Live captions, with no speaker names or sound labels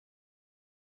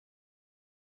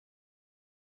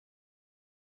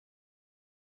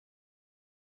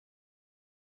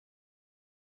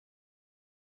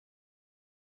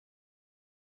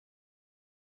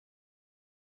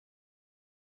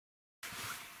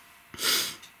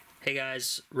Hey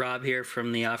guys, Rob here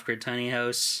from the Off-Grid Tiny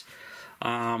House.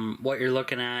 What you're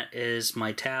looking at is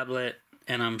my tablet,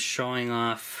 and I'm showing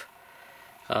off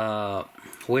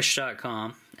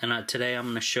Wish.com, and today I'm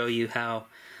going to show you how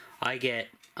I get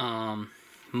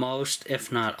most,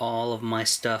 if not all, of my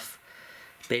stuff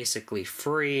basically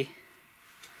free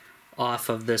off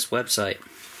of this website.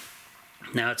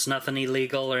 Now, it's nothing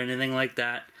illegal or anything like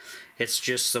that. It's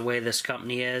just the way this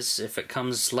company is. If it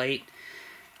comes late,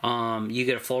 you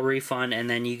get a full refund, and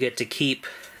then you get to keep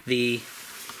the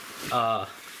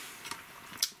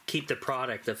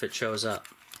product if it shows up.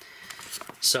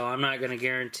 So I'm not going to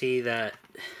guarantee that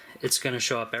it's going to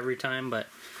show up every time, but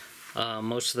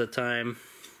most of the time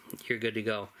you're good to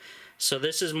go. So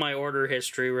this is my order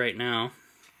history right now.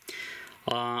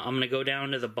 I'm going to go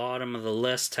down to the bottom of the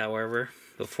list, however,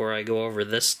 before I go over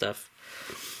this stuff,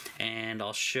 and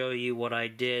I'll show you what I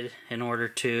did in order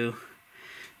to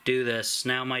do this.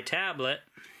 Now, my tablet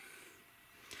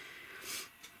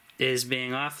is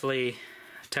being awfully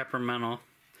temperamental,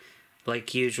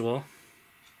 like usual.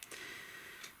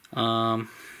 So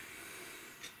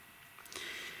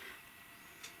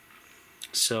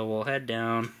we'll head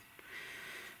down,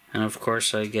 and of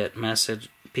course I get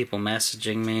people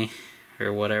messaging me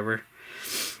or whatever.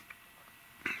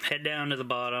 Head down to the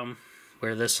bottom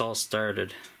where this all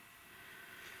started.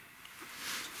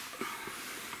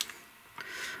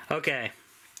 Okay,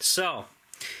 so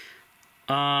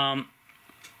I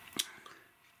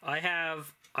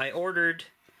ordered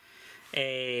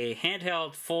a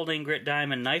handheld folding grit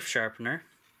diamond knife sharpener.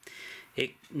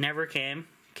 It never came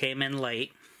in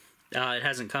late. It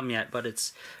hasn't come yet, but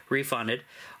it's refunded.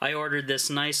 I ordered this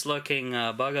nice looking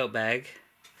bug out bag,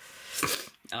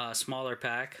 smaller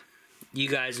pack. You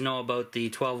guys know about the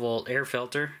 12-volt air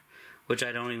filter, which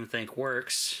I don't even think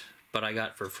works, but I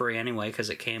got for free anyway because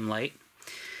it came late.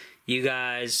 You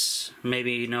guys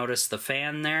maybe noticed the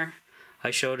fan there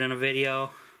I showed in a video.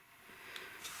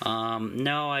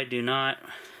 No, I do not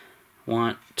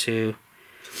want to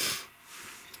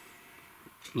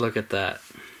look at that.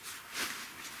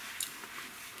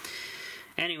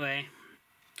 Anyway,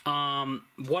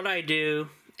 what I do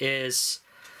is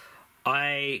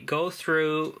I go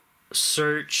through,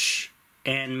 search,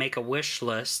 and make a wish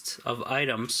list of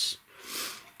items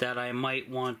that I might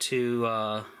want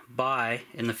to buy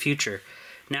in the future.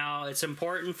 Now, it's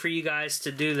important for you guys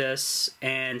to do this,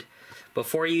 and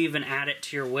before you even add it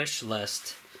to your wish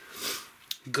list,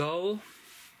 go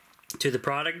to the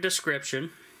product description,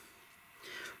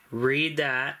 read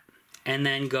that, and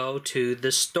then go to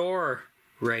the store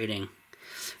rating.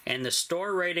 And the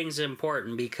store rating is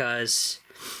important because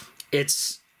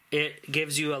it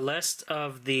gives you a list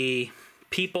of the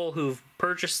people who've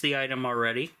purchased the item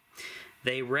already.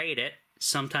 They rate it.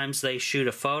 Sometimes they shoot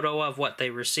a photo of what they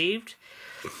received.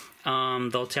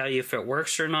 They'll tell you if it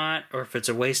works or not, or if it's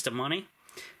a waste of money.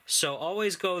 So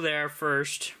always go there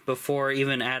first before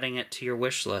even adding it to your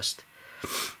wish list.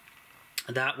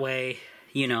 That way,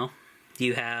 you know,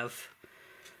 you have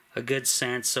a good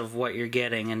sense of what you're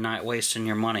getting and not wasting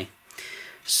your money.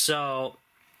 So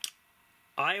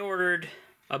I ordered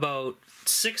about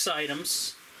 6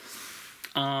 items.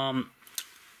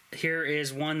 Here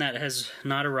is one that has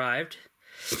not arrived,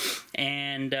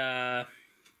 and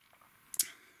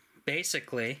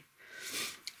basically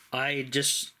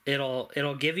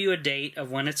it'll give you a date of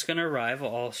when it's going to arrive.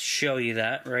 I'll show you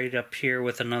that right up here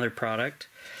with another product.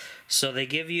 So they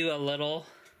give you a little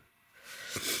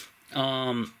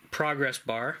progress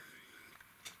bar,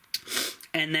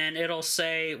 and then it'll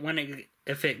say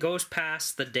if it goes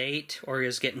past the date or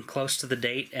is getting close to the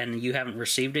date and you haven't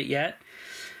received it yet,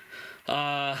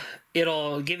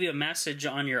 it'll give you a message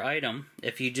on your item.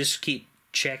 If you just keep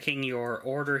checking your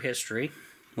order history,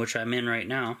 which I'm in right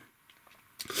now,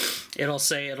 it'll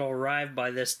say it'll arrive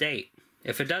by this date.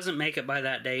 If it doesn't make it by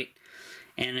that date,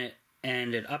 and it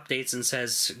updates and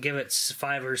says give it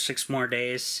 5 or 6 more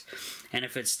days, and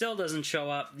if it still doesn't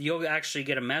show up, you'll actually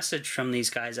get a message from these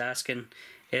guys asking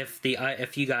if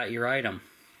you got your item.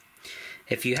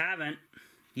 If you haven't,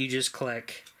 you just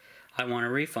click I want a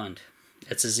refund.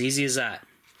 It's as easy as that.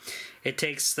 It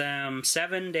takes them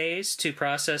 7 days to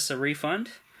process a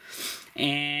refund,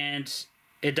 and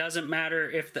it doesn't matter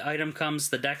if the item comes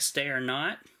the next day or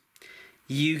not.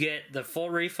 You get the full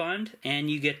refund,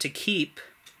 and you get to keep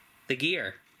the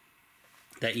gear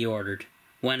that you ordered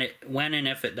when and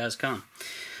if it does come.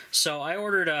 So I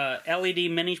ordered a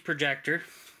LED mini projector,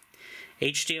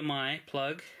 HDMI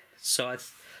plug. So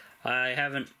I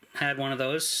haven't had one of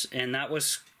those, and that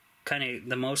was kind of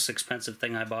the most expensive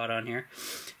thing I bought on here.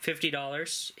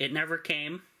 $50. It never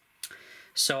came,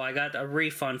 so I got a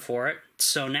refund for it.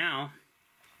 So now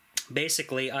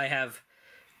basically I have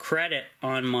credit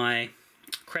on my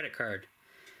credit card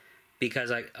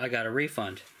because I got a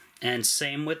refund. And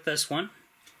same with this one.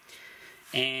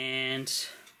 And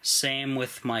same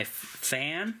with my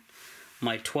fan,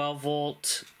 my 12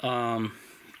 volt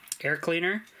air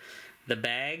cleaner, the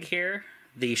bag here,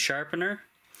 the sharpener.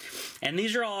 And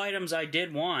these are all items I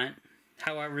did want.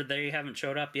 However, they haven't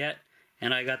showed up yet,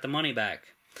 and I got the money back.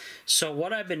 So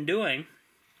what I've been doing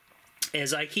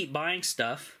is I keep buying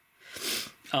stuff,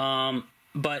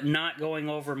 but not going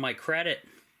over my credit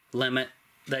limit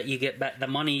that you get back, the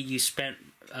money you spent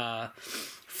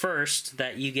first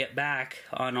that you get back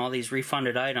on all these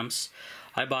refunded items.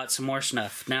 I bought some more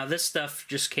stuff. Now this stuff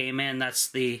just came in. That's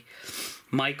the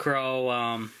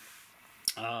micro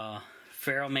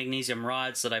ferromagnesium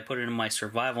rods that I put in my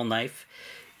survival knife.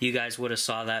 You guys would have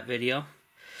saw that video.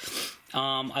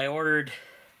 I ordered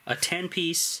a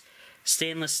 10-piece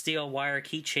stainless steel wire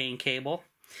keychain cable.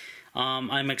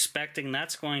 I'm expecting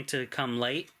that's going to come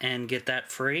late and get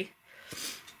that free.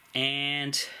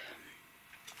 And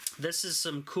this is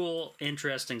some cool,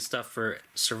 interesting stuff for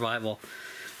survival.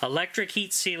 Electric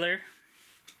heat sealer.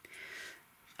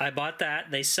 I bought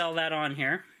that. They sell that on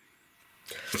here.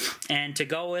 And to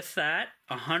go with that,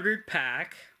 100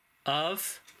 pack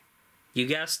of, you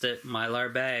guessed it,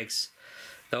 Mylar bags.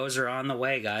 Those are on the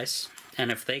way, guys.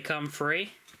 And if they come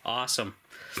free, awesome.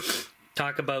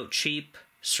 Talk about cheap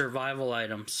survival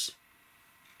items.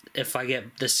 If I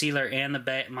get the sealer and the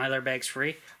Mylar bags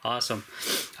free, awesome.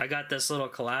 I got this little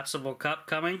collapsible cup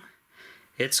coming.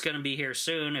 It's going to be here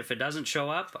soon. If it doesn't show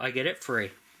up, I get it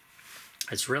free.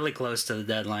 It's really close to the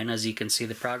deadline, as you can see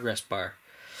the progress bar.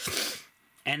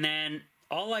 And then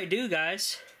all I do,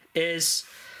 guys, is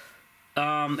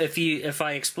if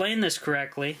I explain this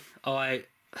correctly, I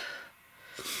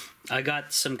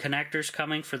got some connectors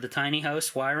coming for the tiny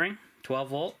house wiring, 12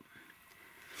 volt.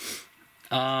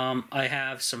 I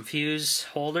have some fuse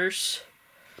holders.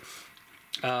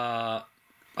 I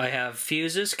have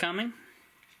fuses coming,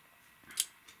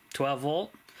 12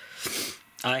 volt.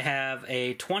 I have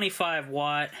a 25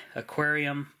 watt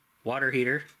aquarium water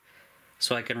heater,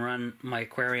 so I can run my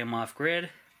aquarium off grid.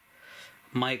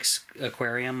 Mike's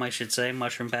aquarium, I should say,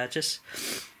 mushroom patches.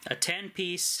 A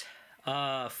 10-piece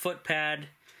foot pad.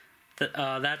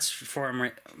 That's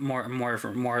for more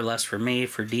or less for me,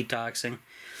 for detoxing.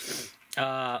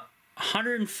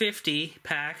 150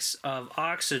 packs of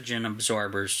oxygen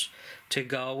absorbers to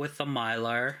go with the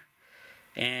Mylar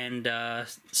and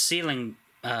sealing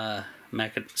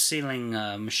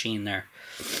machine there.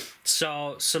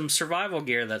 So some survival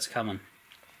gear that's coming.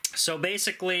 So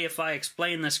basically, if I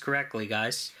explain this correctly,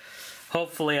 guys,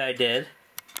 hopefully I did.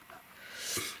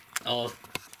 I'll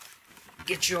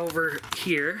get you over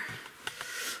here.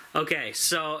 Okay,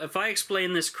 so if I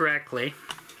explain this correctly,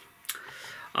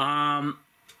 I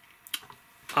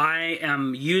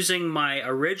am using my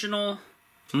original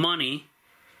money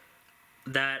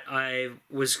that I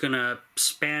was gonna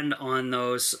spend on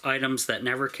those items that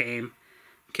never came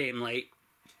late,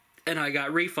 and I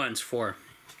got refunds for.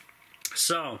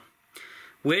 So,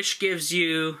 Wish gives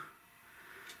you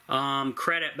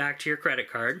credit back to your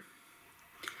credit card,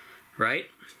 right?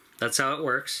 That's how it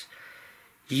works.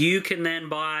 You can then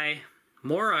buy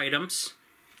more items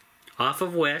off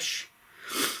of Wish,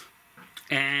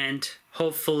 and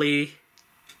hopefully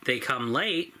they come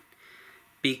late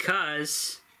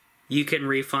because you can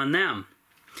refund them.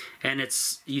 And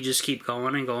you just keep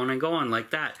going and going and going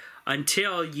like that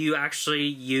until you actually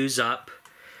use up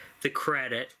the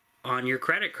credit on your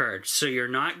credit card. So you're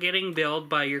not getting billed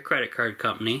by your credit card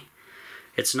company.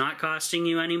 It's not costing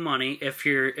you any money if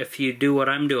you do what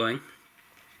I'm doing.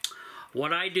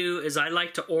 What I do is I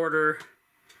like to order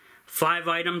 5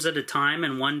 items at a time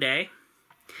in one day,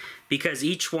 because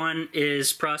each one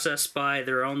is processed by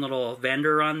their own little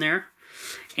vendor on there,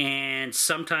 and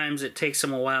sometimes it takes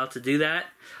them a while to do that.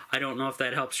 I don't know if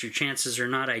that helps your chances or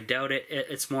not. I doubt it.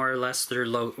 It's more or less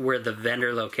where the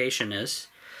vendor location is.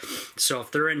 So if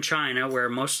they're in China, where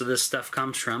most of this stuff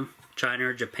comes from, China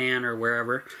or Japan or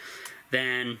wherever,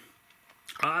 then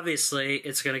obviously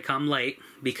it's going to come late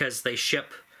because they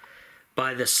ship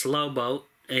by the slow boat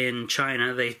in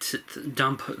China. They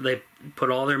put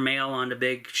all their mail onto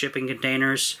big shipping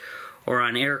containers or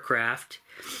on aircraft,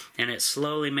 and it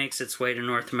slowly makes its way to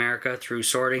North America through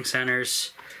sorting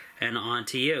centers and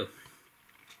onto you.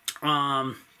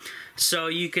 So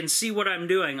you can see what I'm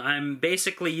doing. I'm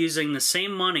basically using the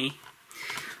same money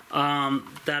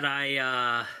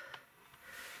that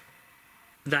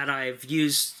I've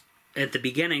used at the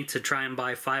beginning to try and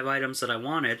buy 5 items that I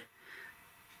wanted,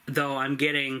 though I'm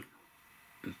getting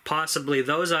possibly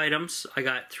those items. I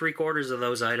got 3/4 of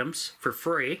those items for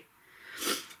free,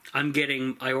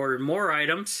 I ordered more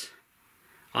items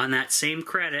on that same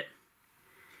credit,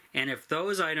 and if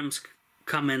those items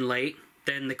come in late,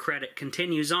 then the credit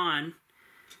continues on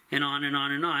and on and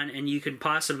on and on, and you can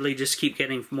possibly just keep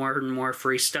getting more and more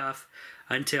free stuff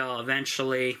until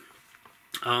eventually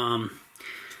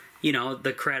you know,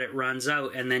 the credit runs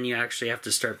out, and then you actually have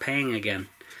to start paying again.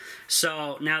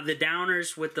 So now the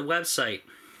downers with the website.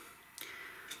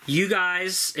 You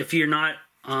guys, if you're not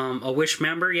a Wish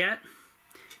member yet,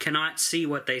 cannot see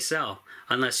what they sell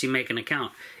unless you make an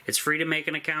account. It's free to make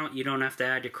an account. You don't have to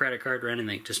add your credit card or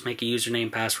anything. Just make a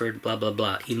username, password, blah, blah,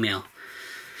 blah, email.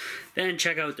 Then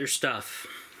check out their stuff.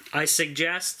 I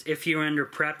suggest, if you're into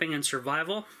prepping and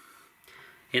survival,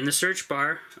 in the search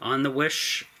bar on the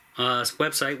Wish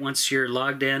website, once you're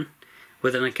logged in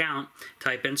with an account,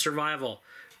 type in survival.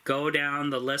 Go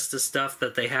down the list of stuff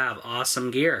that they have.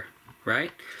 Awesome gear,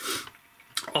 right?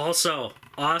 Also,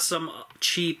 awesome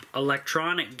cheap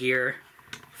electronic gear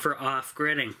for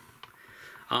off-gridding.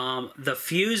 The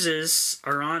fuses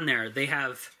are on there. They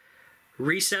have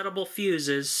resettable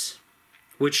fuses,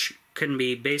 which can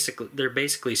be they're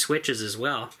basically switches as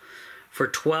well, for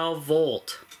 12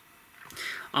 volt.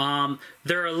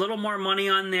 They're a little more money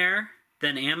on there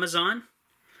than Amazon,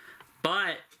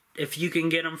 but if you can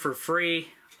get them for free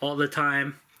all the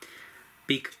time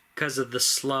because of the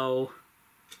slow,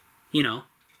 you know,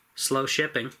 slow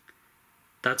shipping,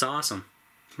 that's awesome,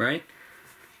 right?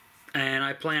 And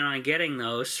I plan on getting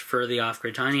those for the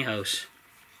Off-Grid Tiny House.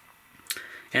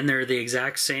 And they're the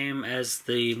exact same as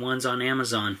the ones on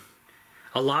Amazon.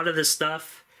 A lot of the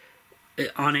stuff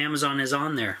on Amazon is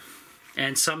on there.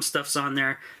 And some stuff's on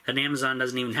there that Amazon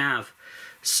doesn't even have.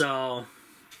 So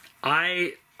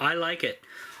I like it.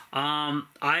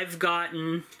 I've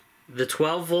gotten the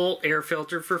 12 volt air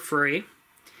filter for free.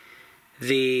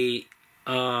 The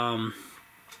fan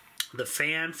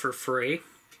for free.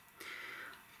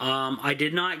 I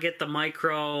did not get the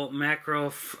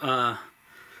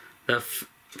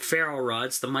ferro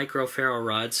rods, the micro ferro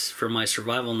rods for my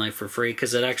survival knife for free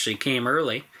because it actually came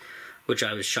early, which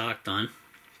I was shocked on.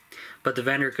 But the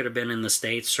vendor could have been in the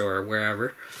States or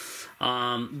wherever.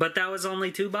 But that was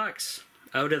only $2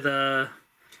 out of the,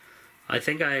 I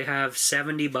think I have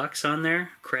 $70 on there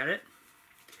credit.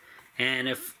 And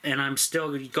I'm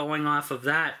still going off of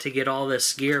that to get all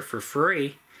this gear for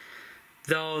free.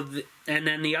 Though, and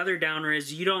then the other downer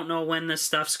is you don't know when this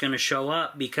stuff's going to show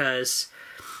up because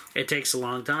it takes a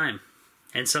long time.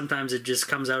 And sometimes it just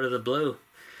comes out of the blue.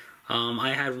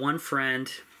 I had one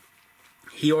friend,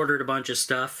 he ordered a bunch of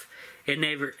stuff. It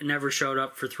never showed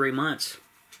up for 3 months.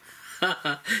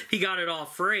 He got it all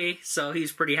free, so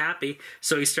he's pretty happy.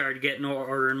 So he started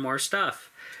ordering more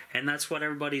stuff. And that's what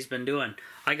everybody's been doing.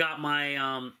 I got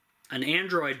my an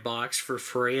Android box for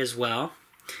free as well.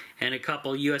 And a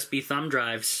couple USB thumb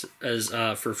drives as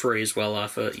for free as well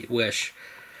off of Wish.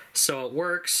 So it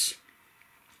works.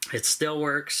 It still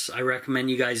works. I recommend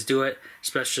you guys do it,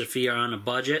 especially if you're on a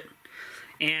budget.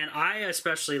 And I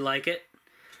especially like it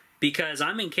because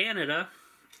I'm in Canada,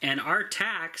 and our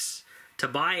tax to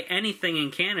buy anything in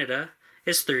Canada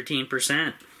is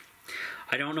 13%.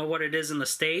 I don't know what it is in the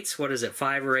States. What is it,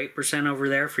 5 or 8% over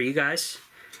there for you guys?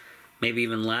 Maybe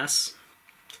even less.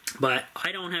 But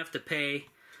I don't have to pay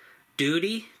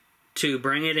duty to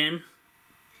bring it in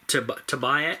to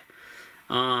buy it,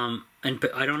 and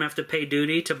I don't have to pay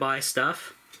duty to buy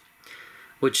stuff,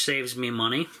 which saves me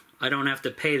money. I don't have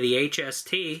to pay the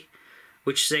HST,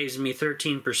 which saves me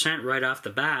 13% right off the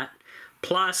bat.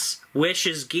 Plus,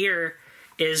 Wish's gear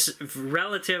is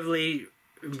relatively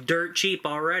dirt cheap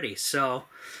already, so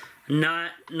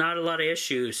not a lot of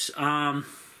issues.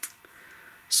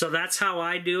 So that's how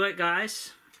I do it,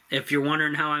 guys. If you're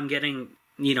wondering how I'm getting,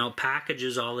 you know,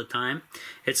 packages all the time,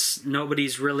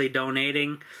 nobody's really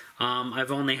donating.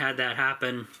 I've only had that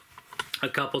happen a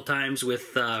couple times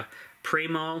with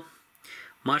Primo,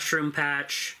 Mushroom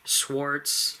Patch,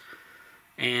 Swartz,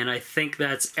 and I think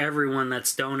that's everyone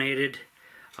that's donated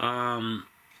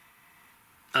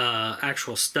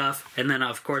actual stuff. And then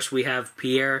of course we have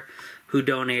Pierre, who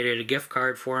donated a gift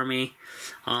card for me,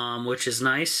 which is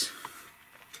nice.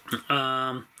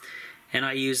 And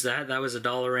I used that. That was a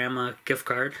Dollarama gift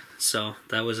card, so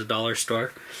that was a dollar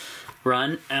store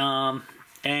run.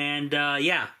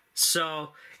 Yeah, so,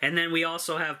 and then we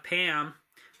also have Pam,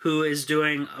 who's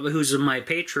my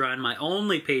Patreon, my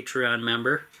only Patreon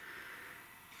member,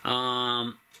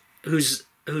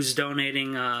 who's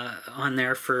donating on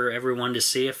there for everyone to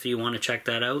see if you want to check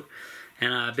that out.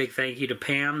 And a big thank you to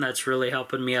Pam. That's really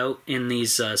helping me out in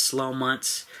these slow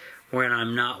months when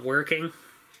I'm not working.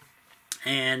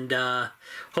 And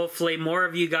hopefully more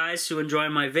of you guys who enjoy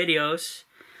my videos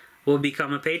will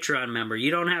become a Patreon member.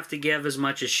 You don't have to give as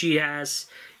much as she has.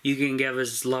 You can give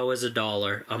as low as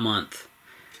 $1 a month.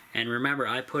 And remember,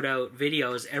 I put out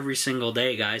videos every single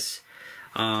day, guys.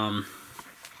 I've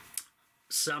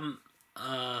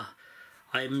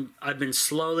been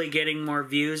slowly getting more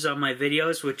views on my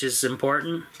videos, which is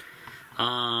important.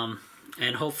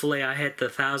 And hopefully I hit the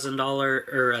 $1,000,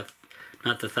 or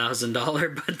not the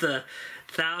 $1,000, but the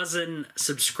 1,000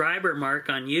 subscriber mark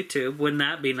on YouTube. Wouldn't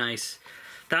that be nice?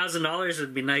 $1,000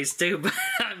 would be nice too, but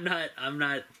I'm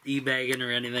not e-bagging or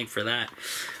anything for that.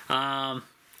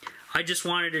 I just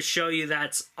wanted to show you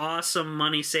that's awesome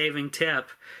money-saving tip.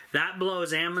 That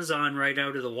blows Amazon right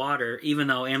out of the water, even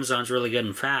though Amazon's really good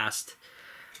and fast.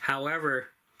 However,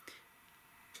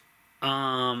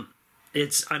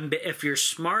 if you're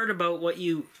smart about what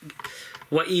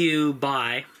you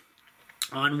buy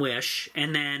on Wish,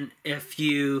 and then if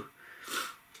you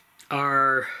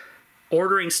are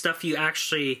ordering stuff you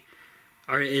actually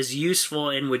is useful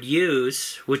and would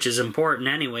use, which is important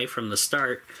anyway from the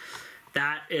start,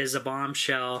 that is a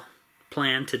bombshell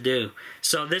plan to do.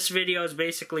 So this video is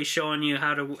basically showing you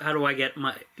how do I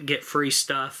get free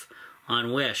stuff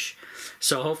on Wish.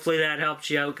 So hopefully that helped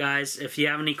you out, guys. If you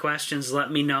have any questions, let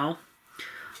me know.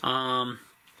 And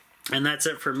that's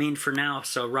it for me for now.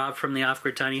 So Rob from the Off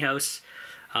Grid Tiny House.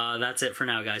 That's it for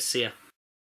now, guys. See ya.